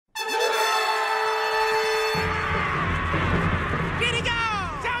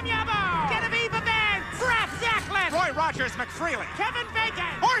Freely, Kevin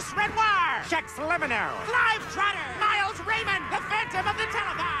Bacon, Horse Renoir, Shex Lemonero, Clive Trotter, Miles Raymond, the Phantom of the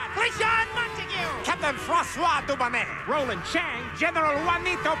Telethon, Clishan Montague, Captain Francois Dubonnet, Roland Chang, General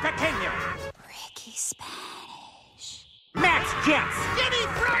Juanito Pequeño, Ricky Spanish. Max Jets, Jenny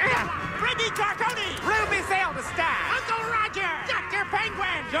Frozen, Ricky Carconi, Ruby Star, Uncle Roger, Dr.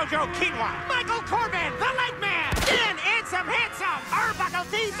 Penguin, Jojo Quinoa, Michael Corbin, the Legman, Dan Handsome, Arbuckle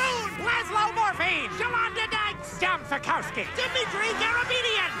T. Moon, Laszlo Morphine, Shalonda Dykes, John Fikowski, Dimitri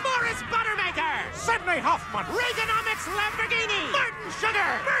Garabedian, Morris Buttermaker, Sidney Hoffman, Reaganomics Lamborghini, Martin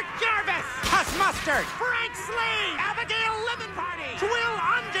Sugar, Bert Jarvis, Huss Mustard, Frank Slade, Abigail Lemon Party, Twill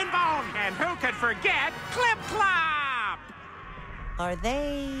Ungenbone, and who could forget Clip Clop? Are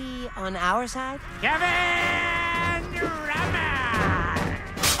they on our side? Kevin Rabbit!